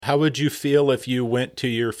how would you feel if you went to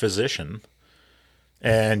your physician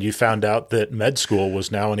and you found out that med school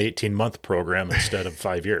was now an 18-month program instead of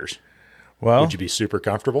 5 years? Well, would you be super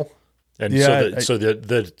comfortable? And yeah, so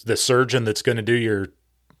the surgeon that's going to do your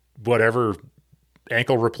whatever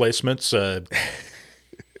ankle replacements. All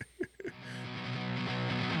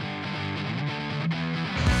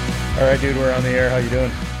right, dude, we're on the air. How you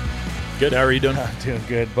doing? Good. How are you doing? Doing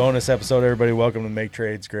good. Bonus episode, everybody. Welcome to Make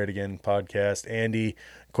Trades Great Again podcast. Andy,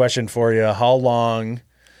 question for you. How long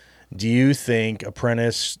do you think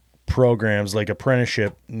apprentice programs like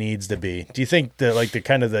apprenticeship needs to be? Do you think that like the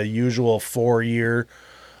kind of the usual 4-year,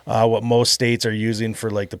 what most states are using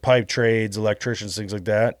for like the pipe trades, electricians, things like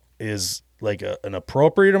that, is like an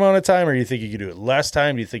appropriate amount of time, or do you think you could do it less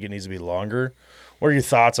time? Do you think it needs to be longer? What are your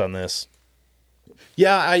thoughts on this?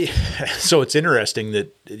 Yeah, so it's interesting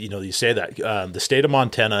that, you say that. The state of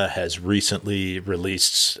Montana has recently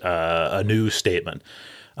released a new statement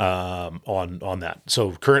on that.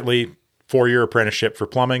 So currently, 4-year apprenticeship for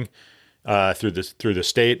plumbing through the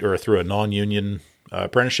state or through a non-union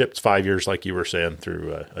apprenticeship. It's 5 years, like you were saying,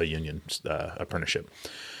 through a union apprenticeship.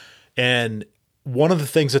 And one of the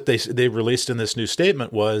things that they released in this new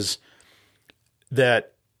statement was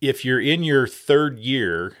that if you're in your third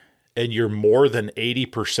year and you're more than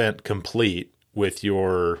 80% complete with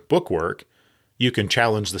your bookwork, you can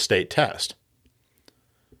challenge the state test.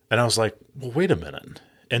 And I was like, well, wait a minute.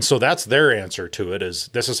 And so that's their answer to it, is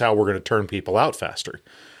this is how we're going to turn people out faster.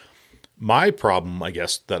 My problem, I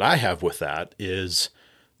guess, that I have with that is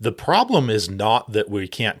the problem is not that we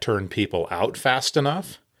can't turn people out fast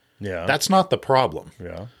enough. Yeah. That's not the problem.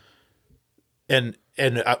 Yeah.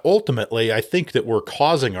 And ultimately, I think that we're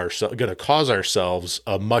going to cause ourselves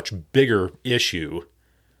a much bigger issue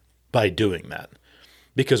by doing that.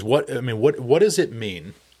 Because what does it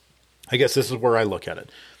mean? I guess this is where I look at it.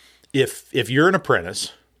 If you're an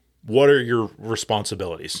apprentice, what are your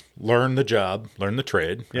responsibilities? Learn the job, learn the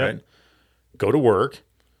trade, Yep. right? Go to work,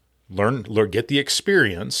 learn, get the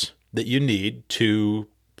experience that you need to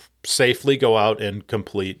safely go out and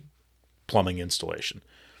complete plumbing installation.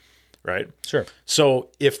 Right? Sure. So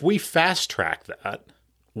if we fast track that,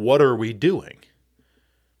 what are we doing?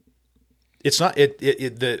 It's not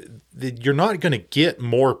you're not going to get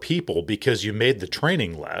more people because you made the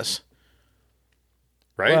training less.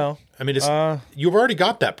 Right? Well, I mean, you've already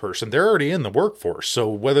got that person. They're already in the workforce. So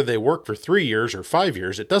whether they work for 3 years or 5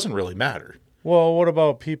 years, it doesn't really matter. Well, what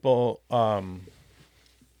about people who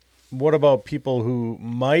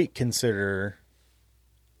might consider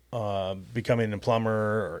becoming a plumber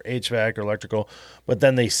or HVAC or electrical, but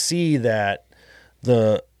then they see that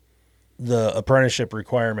the apprenticeship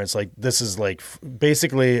requirements, like this is like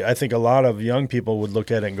basically, I think a lot of young people would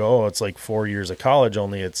look at it and go, oh, it's like 4 years of college,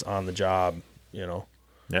 only it's on the job,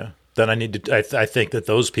 Yeah. Then I think that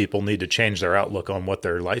those people need to change their outlook on what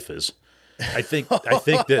their life is. I think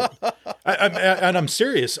that, and I'm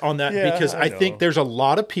serious on that, because I think there's a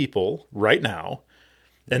lot of people right now.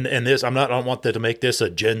 And this, I don't want to make this a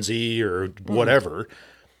Gen Z or whatever,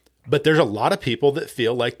 but there's a lot of people that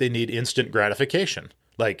feel like they need instant gratification.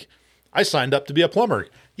 Like, I signed up to be a plumber.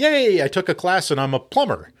 Yay, I took a class and I'm a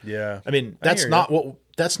plumber. Yeah. I mean, that's not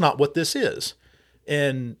what this is.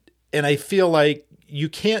 And I feel like you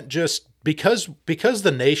can't just, because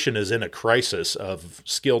the nation is in a crisis of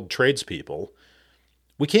skilled tradespeople,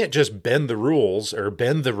 we can't just bend the rules or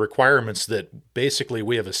bend the requirements that basically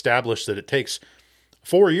we have established that it takes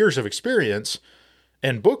 4 years of experience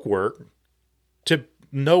and bookwork to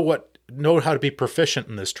know how to be proficient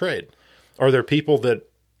in this trade. Are there people that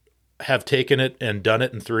have taken it and done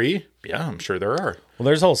it in 3? Yeah, I'm sure there are. Well,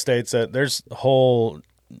 there's whole states there's whole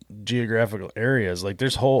geographical areas. Like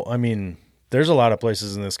there's a lot of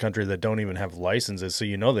places in this country that don't even have licenses. So,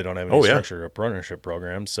 they don't have any structured apprenticeship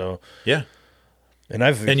programs. So yeah.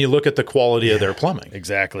 And you look at the quality of their plumbing.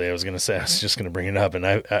 Exactly. I was just going to bring it up. And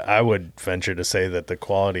I would venture to say that the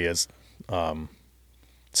quality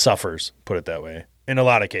suffers, put it that way, in a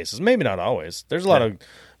lot of cases. Maybe not always. There's a lot of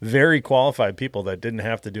very qualified people that didn't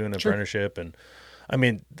have to do an apprenticeship. And I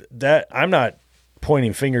mean, that I'm not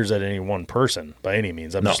pointing fingers at any one person by any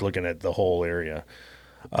means. I'm just looking at the whole area.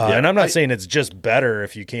 And I'm not saying it's just better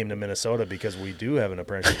if you came to Minnesota, because we do have an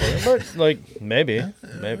apprenticeship program, but like maybe,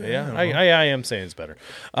 yeah. I am saying it's better.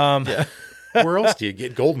 Where else do you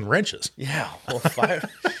get golden wrenches? Yeah, well, 5.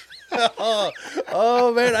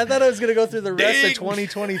 oh man, I thought I was gonna go through the rest of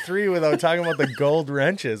 2023 without talking about the gold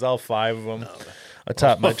wrenches. All 5 of them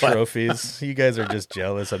atop my trophies. You guys are just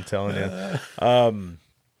jealous, I'm telling you.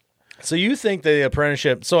 So you think the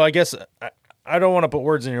apprenticeship? So I guess. I don't want to put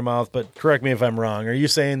words in your mouth, but correct me if I'm wrong. Are you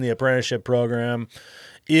saying the apprenticeship program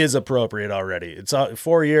is appropriate already. It's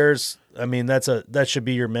 4 years. I mean, that should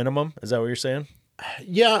be your minimum. Is that what you're saying?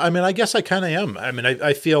 Yeah. I mean, I guess I kind of am. I mean,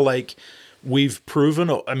 I feel like we've proven,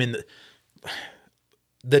 I mean,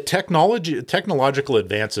 the technological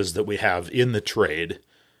advances that we have in the trade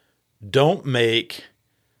don't make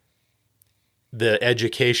the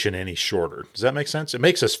education any shorter. Does that make sense? It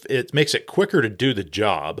makes it quicker to do the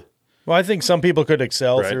job. Well, I think some people could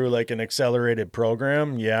excel Right. through like an accelerated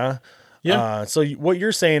program. Yeah. Yeah. So what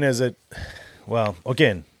you're saying is that, well,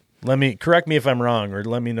 again, correct me if I'm wrong, or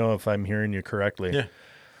let me know if I'm hearing you correctly. Yeah.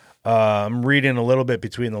 I'm reading a little bit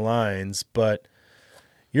between the lines, but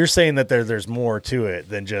you're saying that there's more to it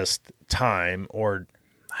than just time or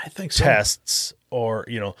I think so. tests or,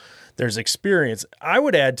 there's experience. I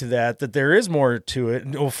would add to that there is more to it.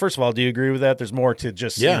 Well, first of all, do you agree with that? There's more to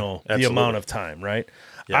just, the absolutely. amount of time, right?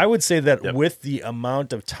 Yeah. I would say that Yep. with the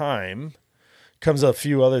amount of time comes a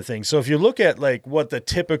few other things. So if you look at like what the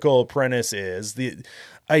typical apprentice is,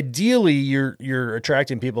 ideally you're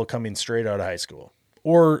attracting people coming straight out of high school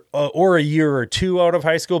or a year or two out of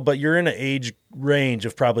high school, but you're in an age range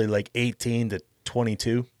of probably like 18 to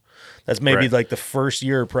 22. That's maybe Right. like the first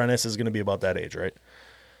year apprentice is going to be about that age, right?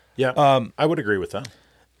 Yeah. I would agree with that.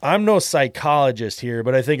 I'm no psychologist here,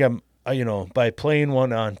 but I think by playing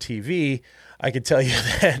one on TV, I could tell you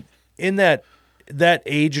that in that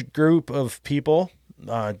age group of people,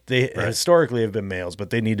 they historically have been males,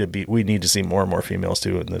 but we need to see more and more females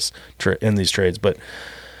too in these trades, but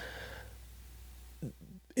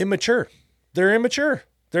immature. They're immature.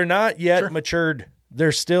 They're not yet matured.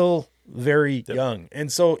 They're still very young.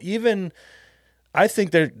 And so even I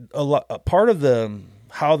think they're a part of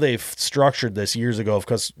how they've structured this years ago,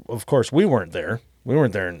 because of course we weren't there. We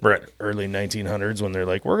weren't there in early 1900s when they're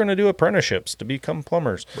like, we're going to do apprenticeships to become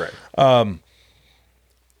plumbers. Right.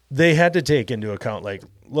 They had to take into account, like,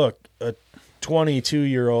 look, a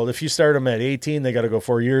 22-year-old, if you start them at 18, they got to go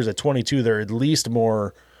 4 years. At 22, they're at least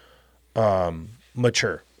more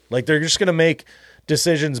mature. Like, they're just going to make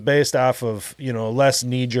decisions based off of, less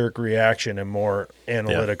knee-jerk reaction and more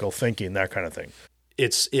analytical thinking, that kind of thing.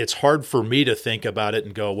 It's hard for me to think about it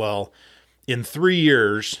and go, well, in 3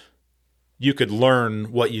 years, you could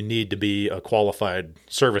learn what you need to be a qualified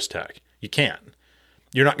service tech. You can't.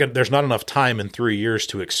 There's not enough time in 3 years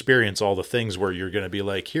to experience all the things where you're going to be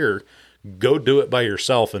like, here, go do it by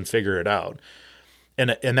yourself and figure it out.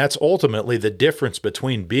 And that's ultimately the difference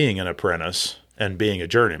between being an apprentice and being a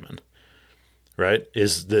journeyman, right?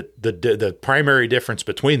 Is that the primary difference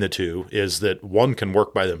between the two is that one can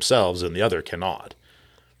work by themselves and the other cannot.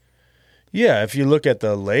 Yeah, if you look at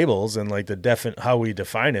the labels and like how we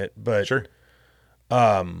define it, but Sure.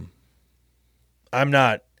 I'm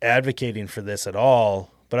not advocating for this at all,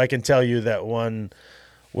 but I can tell you that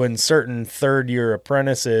when certain third-year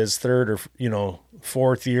apprentices, third or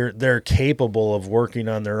fourth year, they're capable of working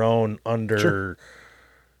on their own under,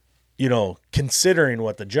 considering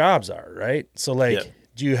what the jobs are, right? So like,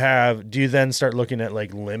 do you then start looking at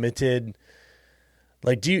like limited?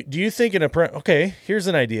 Like, do you think okay, here's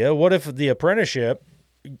an idea. What if the apprenticeship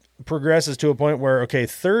progresses to a point where, okay,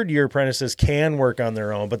 third-year apprentices can work on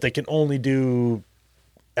their own, but they can only do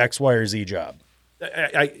X, Y, or Z job?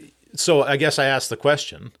 So I guess I asked the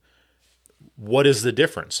question, what is the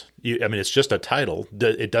difference? It's just a title.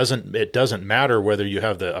 It doesn't matter whether you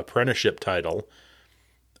have the apprenticeship title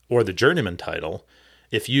or the journeyman title.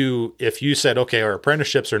 If you said, okay, our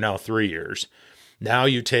apprenticeships are now 3 years. Now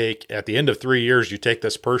at the end of 3 years, you take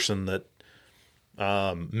this person that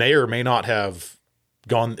may or may not have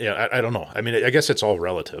gone. I don't know. I mean, I guess it's all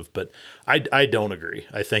relative, but I don't agree.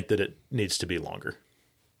 I think that it needs to be longer.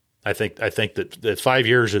 I think that 5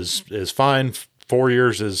 years is fine. 4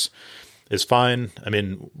 years is fine. I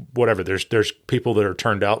mean, whatever. There's people that are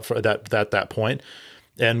turned out for that point,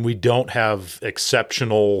 and we don't have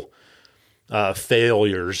exceptional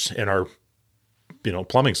failures in our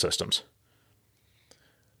plumbing systems.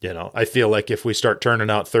 I feel like if we start turning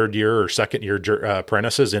out third year or second year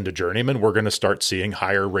apprentices into journeymen, we're going to start seeing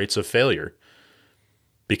higher rates of failure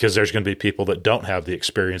because there's going to be people that don't have the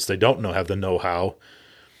experience. They don't have the know-how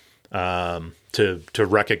to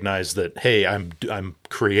recognize that, hey, I'm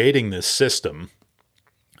creating this system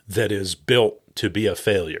that is built to be a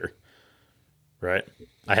failure, right?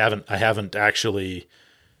 I haven't actually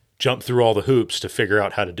jumped through all the hoops to figure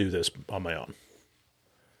out how to do this on my own.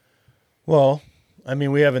 Well, I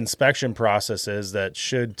mean, we have inspection processes that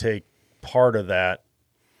should take part of that,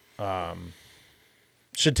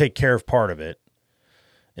 should take care of part of it.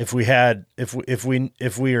 If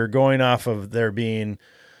we are going off of there being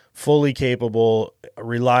fully capable,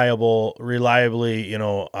 reliably,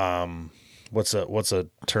 what's a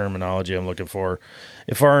terminology I'm looking for?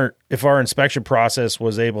 If our inspection process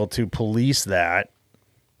was able to police that,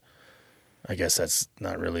 I guess that's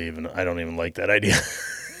not really even, I don't even like that idea.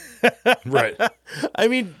 Right. I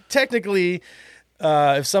mean, technically,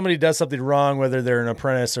 if somebody does something wrong, whether they're an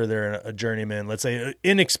apprentice or they're a journeyman, let's say an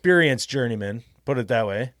inexperienced journeyman, put it that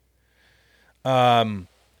way, and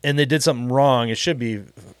they did something wrong, it should be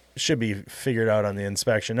figured out on the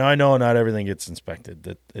inspection. Now, I know not everything gets inspected.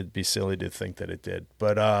 That it'd be silly to think that it did.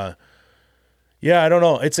 But, yeah, I don't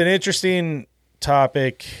know. It's an interesting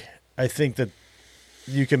topic. I think that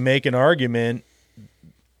you can make an argument.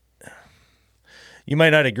 You might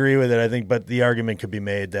not agree with it, I think, but the argument could be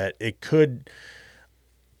made that it could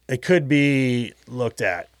be looked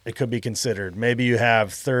at. It could be considered. Maybe you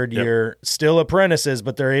have third year still apprentices,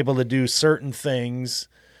 but they're able to do certain things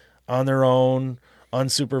on their own,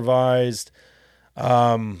 unsupervised.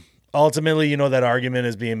 Ultimately, that argument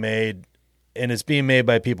is being made, and it's being made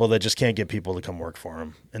by people that just can't get people to come work for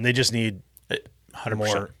them, and they just need 100%.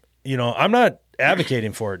 more. I'm not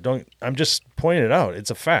advocating for it. I'm just pointing it out. It's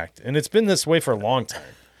a fact, and it's been this way for a long time.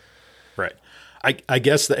 Right. I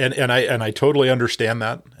guess and I totally understand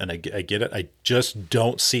that, and I get it. I just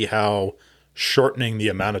don't see how shortening the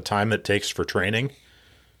amount of time it takes for training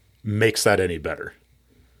makes that any better.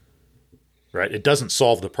 Right? It doesn't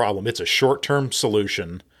solve the problem. It's a short-term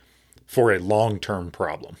solution for a long-term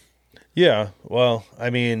problem. Yeah, well, I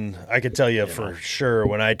mean, I could tell you for sure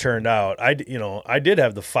when I turned out, I did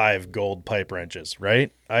have the 5 gold pipe wrenches,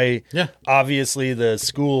 right? Obviously the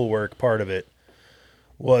schoolwork part of it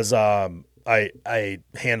was I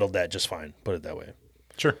handled that just fine, put it that way.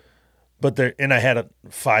 Sure. But I had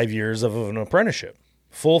 5 years of an apprenticeship,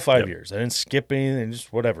 full 5 years. I didn't skip anything,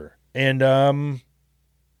 just whatever. And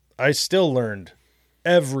I still learned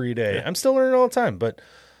every day. Yeah. I'm still learning all the time, but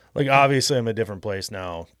obviously I'm a different place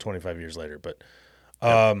now 25 years later, but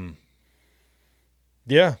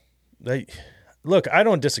look, I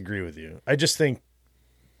don't disagree with you. I just think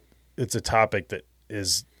it's a topic that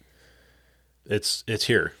is it's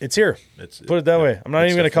here. It's here. Put it that way. I'm not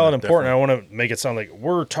even going to call it important. I want to make it sound like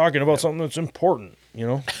we're talking about something that's important,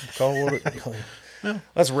 call it what it,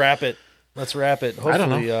 Let's wrap it. Hopefully, I don't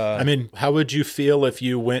know. I mean, how would you feel if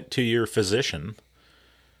you went to your physician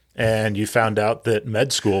and you found out that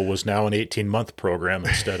med school was now an 18-month program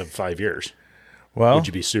instead of 5 years? Well, would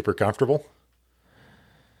you be super comfortable?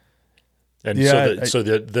 And so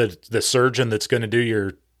the surgeon that's going to do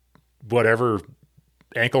your whatever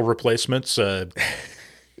ankle replacements, that's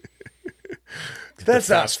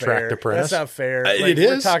not fair. That's not fair. It is.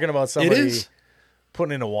 We're talking about somebody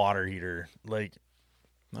putting in a water heater.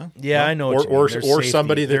 I know. Or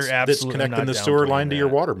somebody that's connecting the sewer line to your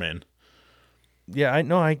water main. Yeah, I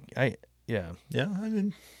know. Yeah. I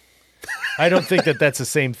mean, I don't think that's the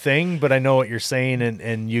same thing, but I know what you're saying,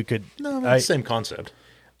 and you could. No, it's the same concept.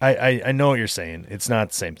 I know what you're saying. It's not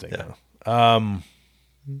the same thing, though.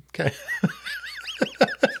 Okay.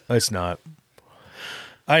 It's not.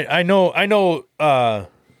 I know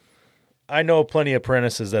plenty of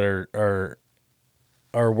apprentices that are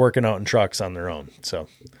working out in trucks on their own. So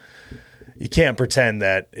you can't pretend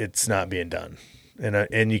that it's not being done,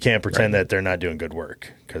 and you can't pretend that they're not doing good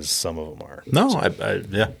work, because some of them are. No,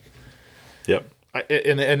 yep.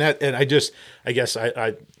 I guess like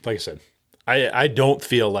I said, I don't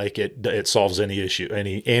feel like it solves any issue,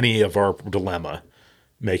 any of our dilemma,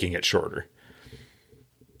 making it shorter.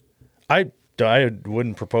 I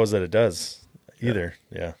wouldn't propose that it does either.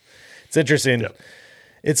 Yeah. It's interesting. Yep.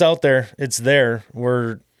 It's out there. It's there.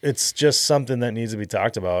 It's just something that needs to be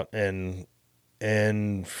talked about, and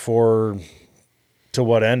to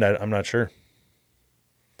what end, I'm not sure.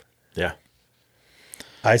 Yeah.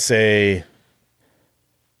 I say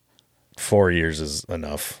 4 years is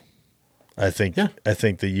enough. I think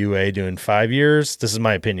the UA doing 5 years, this is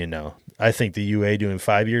my opinion now. I think the UA doing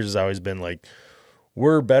 5 years has always been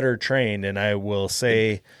we're better trained, and I will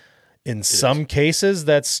say in some cases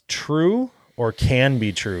that's true or can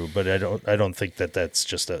be true, but I don't think that that's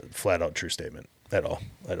just a flat out true statement at all.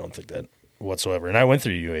 I don't think that whatsoever. And I went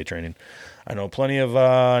through UA training. I know plenty of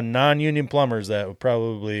non-union plumbers that were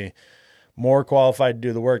probably more qualified to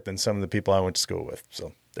do the work than some of the people I went to school with.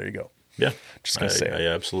 So there you go. Yeah. Just going to say I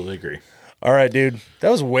absolutely agree. All right, dude. That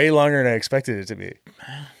was way longer than I expected it to be.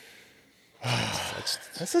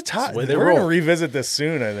 That's a top. We're going to revisit this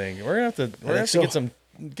soon, I think. We're going to have to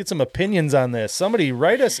get some opinions on this. Somebody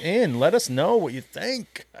write us in. Let us know what you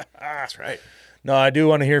think. That's right. No, I do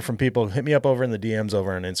want to hear from people. Hit me up over in the DMs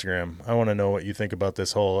over on Instagram. I want to know what you think about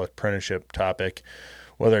this whole apprenticeship topic,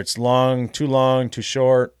 whether it's long, too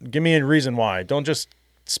short. Give me a reason why. Don't just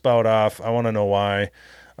spout off. I want to know why.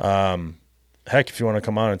 heck, if you want to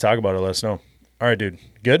come on and talk about it, let us know. All right, dude.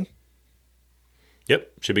 Good?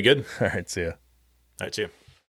 Yep. Should be good. All right. See ya. All right. See you.